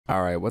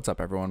All right, what's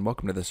up everyone?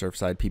 Welcome to the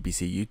Surfside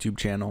PPC YouTube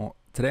channel.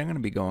 Today I'm going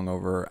to be going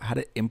over how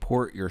to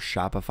import your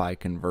Shopify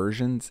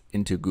conversions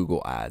into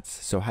Google Ads.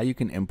 So how you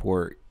can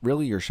import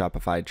really your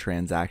Shopify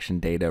transaction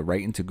data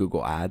right into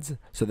Google Ads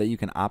so that you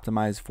can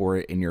optimize for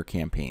it in your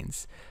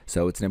campaigns.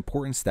 So it's an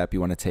important step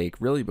you want to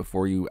take really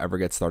before you ever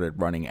get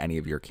started running any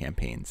of your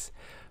campaigns.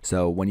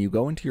 So when you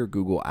go into your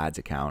Google Ads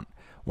account,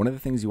 one of the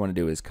things you want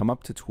to do is come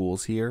up to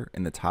tools here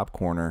in the top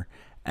corner,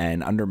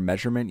 and under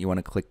measurement, you want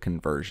to click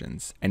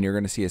conversions, and you're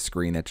going to see a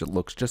screen that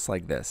looks just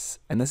like this.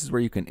 And this is where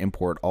you can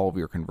import all of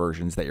your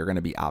conversions that you're going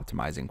to be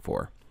optimizing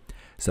for.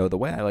 So the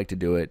way I like to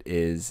do it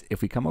is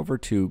if we come over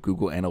to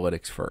Google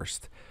Analytics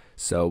first.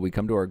 So we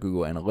come to our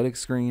Google Analytics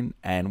screen,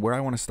 and where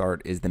I want to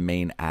start is the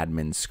main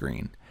admin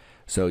screen.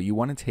 So you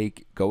want to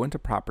go into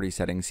property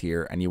settings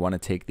here, and you want to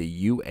take the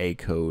UA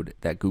code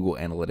that Google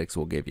Analytics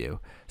will give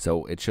you.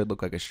 So it should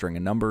look like a string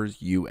of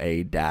numbers,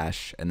 UA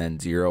dash, and then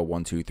 0,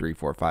 1, 2, 3,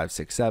 4, 5,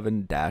 6,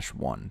 7, dash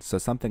 1. So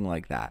something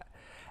like that.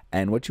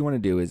 And what you want to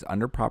do is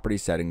under property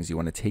settings, you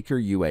want to take your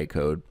UA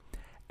code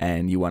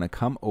and you want to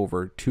come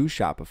over to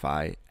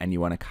Shopify and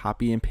you want to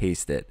copy and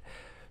paste it.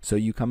 So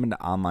you come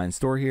into online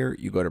store here,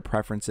 you go to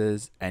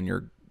preferences, and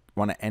you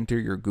want to enter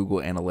your Google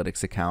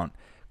Analytics account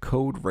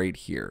code right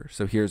here.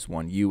 So here's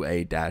one,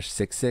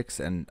 UA-66,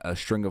 and a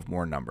string of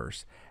more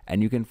numbers.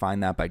 And you can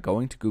find that by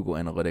going to Google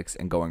Analytics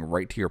and going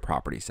right to your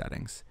property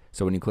settings.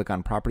 So when you click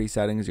on property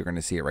settings, you're going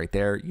to see it right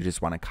there. You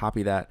just want to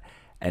copy that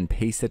and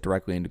paste it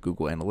directly into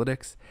Google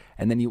Analytics.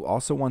 And then you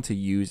also want to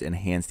use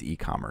enhanced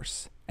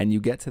e-commerce. And you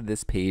get to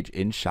this page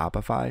in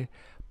Shopify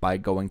by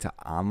going to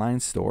online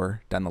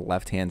store down the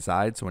left hand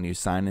side. So when you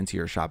sign into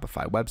your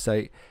Shopify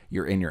website,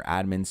 you're in your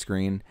admin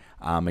screen,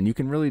 and you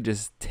can really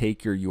just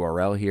take your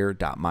URL here,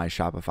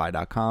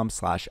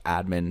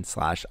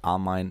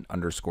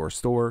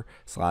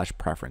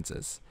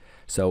 myshopify.com/admin/online_store/preferences.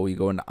 So you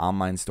go into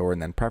online store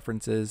and then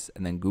preferences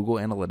and then Google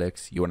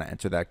Analytics. You want to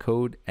enter that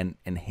code and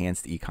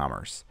enhanced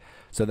e-commerce.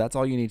 So that's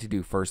all you need to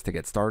do first to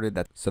get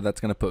started. So that's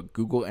going to put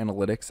Google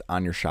Analytics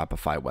on your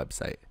Shopify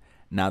website.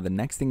 Now, the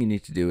next thing you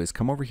need to do is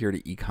come over here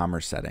to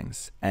e-commerce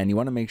settings, and you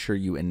want to make sure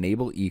you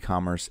enable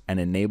e-commerce and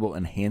enable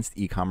enhanced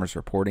e-commerce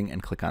reporting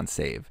and click on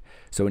save.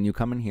 So when you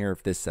come in here,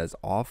 if this says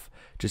off,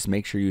 just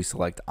make sure you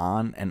select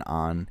on,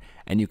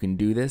 and you can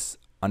do this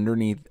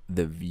underneath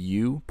the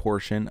view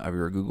portion of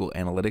your Google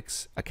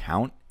Analytics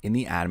account in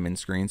the admin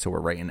screen. So we're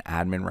right in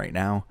admin right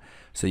now.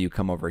 So you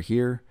come over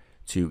here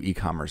to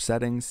e-commerce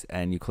settings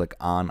and you click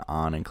on,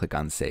 and click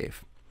on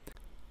save.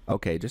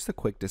 Okay, just a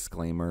quick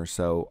disclaimer.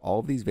 So all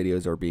of these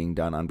videos are being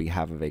done on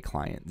behalf of a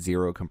client,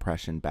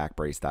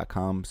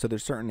 zerocompressionbackbrace.com. So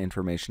there's certain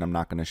information I'm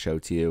not going to show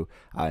to you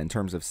in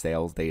terms of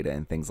sales data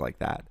and things like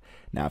that.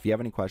 Now, if you have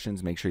any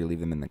questions, make sure you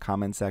leave them in the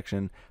comment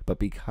section. But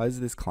because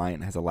this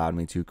client has allowed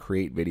me to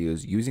create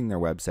videos using their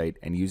website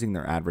and using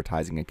their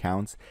advertising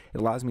accounts,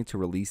 it allows me to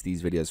release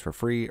these videos for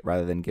free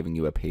rather than giving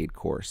you a paid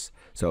course.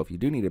 So if you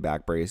do need a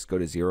back brace, go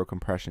to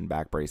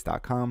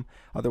zerocompressionbackbrace.com.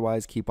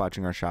 Otherwise, keep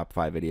watching our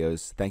Shopify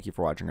videos. Thank you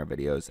for watching our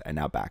videos. And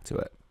now back to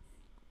it.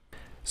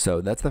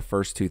 So that's the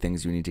first two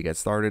things you need to get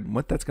started.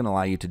 What that's going to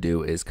allow you to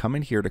do is come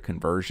in here to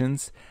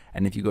conversions.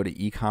 And if you go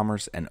to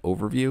e-commerce and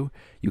overview,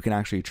 you can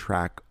actually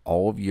track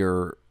all of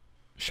your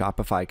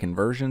Shopify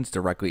conversions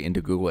directly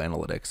into Google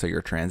Analytics. So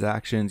your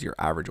transactions, your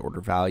average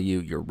order value,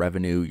 your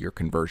revenue, your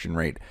conversion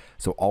rate.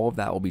 So all of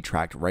that will be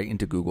tracked right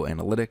into Google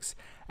Analytics.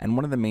 And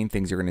one of the main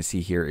things you're going to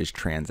see here is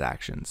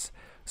transactions.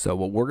 So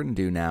what we're going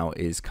to do now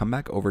is come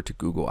back over to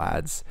Google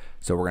Ads.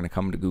 So we're going to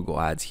come to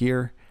Google Ads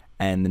here.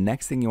 And the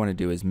next thing you want to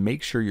do is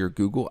make sure your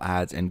Google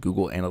Ads and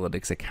Google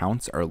Analytics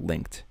accounts are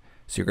linked.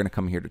 So you're going to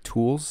come here to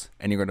Tools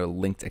and you're going to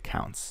Linked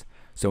Accounts.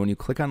 So when you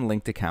click on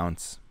Linked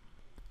Accounts,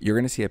 you're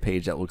going to see a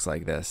page that looks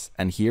like this.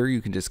 And here you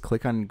can just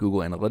click on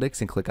Google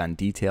Analytics and click on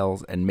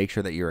Details and make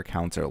sure that your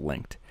accounts are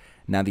linked.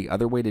 Now, the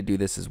other way to do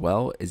this as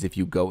well is if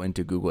you go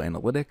into Google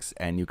Analytics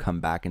and you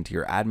come back into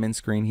your admin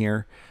screen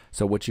here.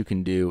 So what you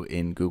can do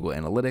in Google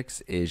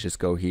Analytics is just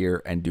go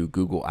here and do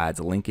Google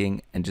Ads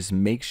linking and just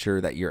make sure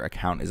that your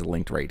account is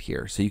linked right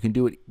here. So you can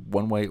do it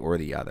one way or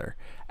the other.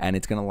 And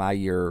it's going to allow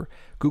your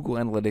Google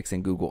Analytics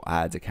and Google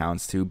Ads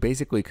accounts to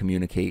basically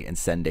communicate and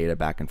send data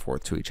back and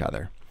forth to each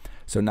other.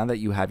 So now that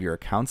you have your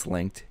accounts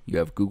linked, you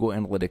have Google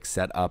Analytics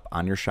set up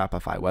on your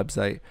Shopify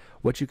website,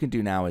 what you can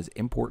do now is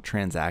import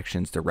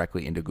transactions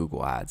directly into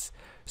Google Ads.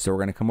 So we're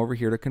going to come over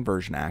here to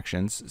conversion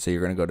actions. So you're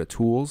going to go to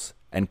tools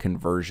and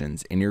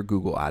conversions in your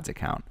Google Ads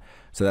account.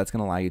 So that's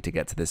going to allow you to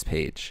get to this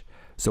page.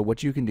 So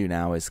what you can do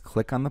now is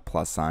click on the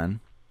plus sign.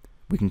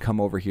 We can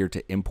come over here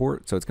to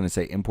import. So it's going to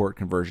say import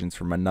conversions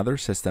from another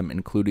system,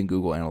 including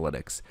Google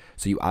Analytics.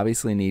 So you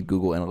obviously need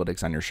Google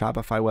Analytics on your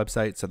Shopify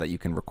website so that you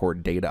can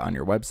record data on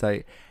your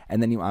website.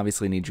 And then you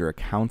obviously need your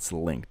accounts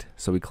linked.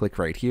 So we click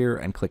right here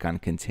and click on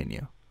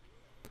continue.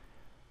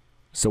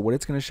 So what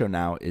it's going to show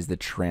now is the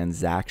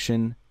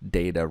transaction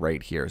data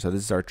right here. So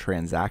this is our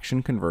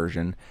transaction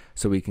conversion.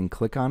 So we can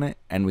click on it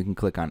and we can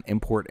click on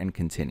import and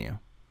continue.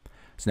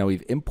 So now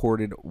we've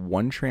imported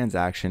one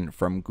transaction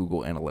from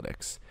Google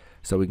Analytics.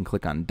 So we can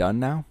click on done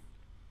now,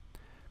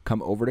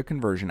 come over to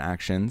conversion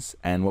actions,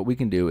 and what we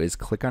can do is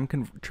click on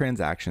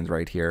transactions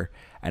right here,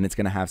 and it's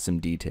going to have some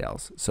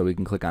details. So we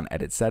can click on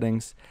edit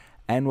settings,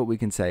 and what we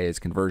can say is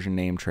conversion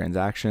name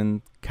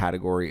transaction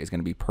category is going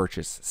to be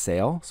purchase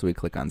sale. So we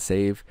click on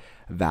save.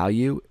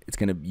 Value, it's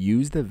going to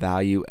use the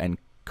value and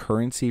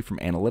currency from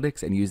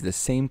analytics and use the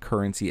same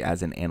currency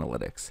as in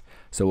analytics.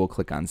 So we'll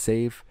click on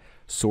save.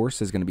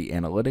 Source is going to be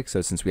analytics,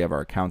 so since we have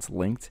our accounts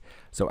linked,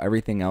 so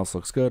everything else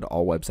looks good.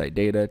 All website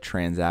data,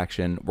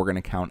 transaction, we're going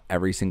to count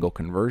every single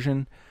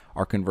conversion.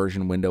 Our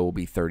conversion window will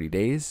be 30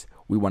 days.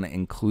 We want to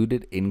include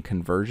it in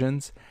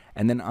conversions.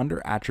 And then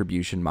under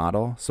attribution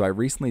model, so I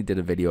recently did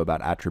a video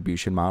about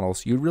attribution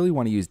models. You really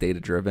want to use data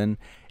driven.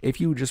 If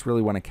you just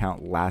really want to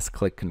count last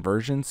click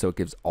conversions, so it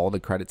gives all the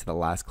credit to the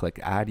last click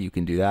ad, you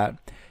can do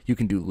that. You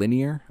can do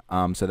linear,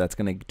 so that's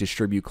going to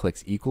distribute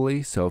clicks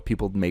equally. So if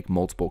people make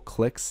multiple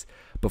clicks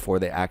before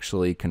they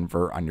actually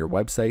convert on your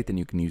website, then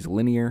you can use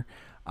linear.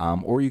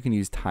 Or you can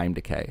use time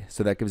decay.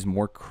 So that gives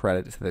more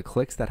credit to the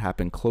clicks that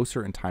happen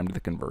closer in time to the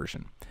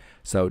conversion.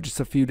 So just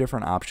a few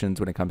different options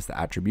when it comes to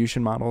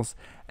attribution models.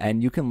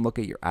 And you can look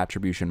at your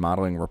attribution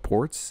modeling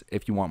reports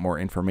if you want more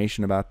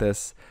information about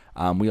this.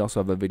 We also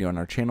have a video on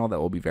our channel that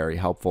will be very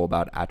helpful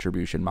about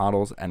attribution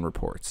models and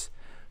reports.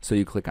 So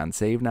you click on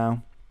save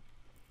now,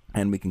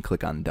 and we can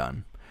click on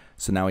done.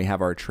 So now we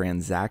have our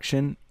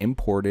transaction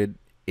imported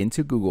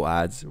into Google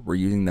Ads. We're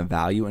using the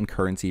value and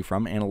currency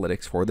from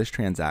analytics for this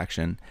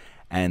transaction.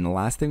 And the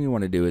last thing we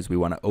want to do is we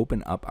want to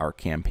open up our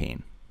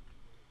campaign.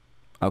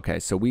 Okay,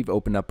 so we've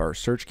opened up our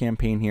search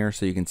campaign here.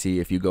 So you can see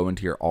if you go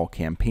into your all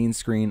campaign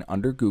screen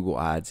under Google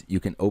Ads, you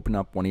can open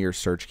up one of your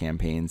search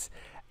campaigns,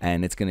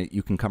 and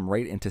you can come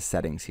right into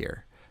settings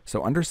here.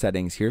 So under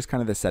settings, here's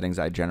kind of the settings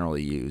I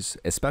generally use,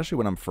 especially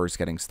when I'm first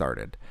getting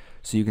started.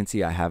 So you can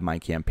see I have my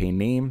campaign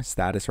name.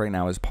 Status right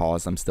now is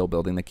paused. I'm still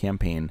building the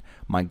campaign.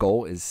 My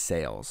goal is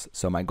sales.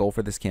 So my goal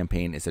for this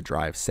campaign is to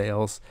drive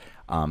sales.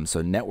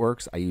 So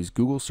networks, I use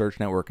Google Search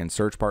Network and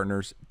Search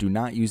Partners. Do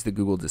not use the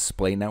Google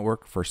Display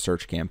Network for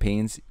search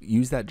campaigns.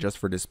 Use that just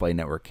for display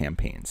network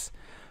campaigns.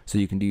 So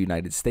you can do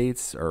United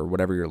States or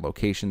whatever your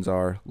locations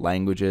are,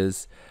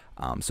 languages,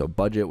 so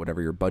budget,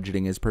 whatever your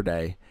budgeting is per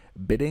day.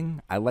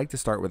 Bidding, I like to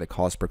start with a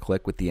cost per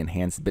click with the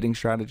enhanced bidding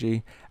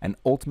strategy. And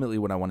ultimately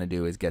what I want to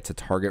do is get to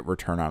target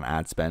return on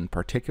ad spend,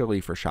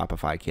 particularly for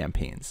Shopify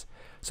campaigns.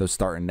 So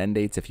start and end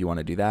dates if you want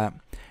to do that.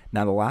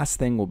 Now the last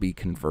thing will be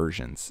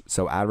conversions.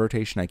 So ad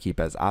rotation I keep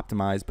as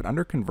optimized, but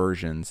under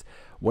conversions,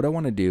 what I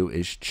want to do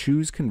is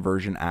choose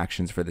conversion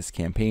actions for this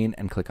campaign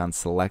and click on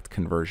select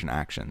conversion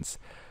actions.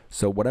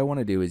 So what I want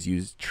to do is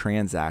use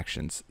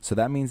transactions. So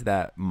that means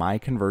that my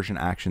conversion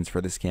actions for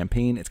this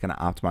campaign, it's going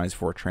to optimize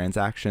for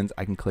transactions.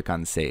 I can click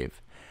on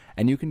save.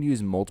 And you can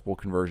use multiple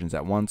conversions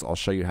at once. I'll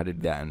show you how to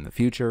do that in the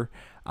future.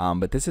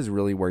 But this is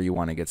really where you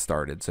want to get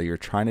started. So you're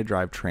trying to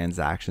drive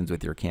transactions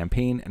with your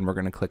campaign, and we're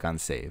going to click on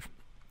save.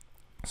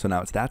 So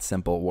now it's that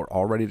simple. We're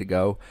all ready to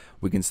go.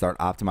 We can start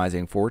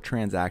optimizing for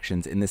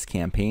transactions in this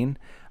campaign.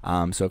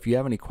 So if you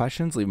have any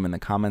questions, leave them in the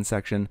comment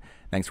section.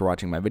 Thanks for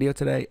watching my video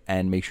today,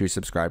 and make sure you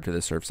subscribe to the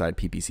Surfside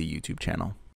PPC YouTube channel.